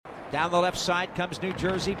Down the left side comes New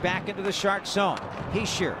Jersey, back into the Sharks zone.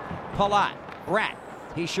 Heischer, Palat, Bratt.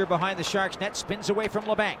 Heischer behind the Sharks net, spins away from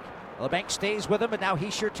LeBanc. LeBanc stays with him, but now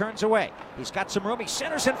Heischer turns away. He's got some room, he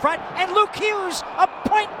centers in front, and Luke Hughes, a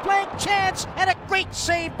point-blank chance, and a great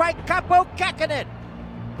save by Kaapo Kahkonen.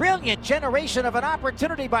 Brilliant generation of an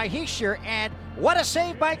opportunity by Heischer, and what a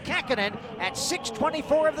save by Kahkonen at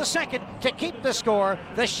 6:24 of the second to keep the score.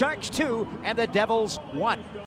 The Sharks 2 and the Devils 1.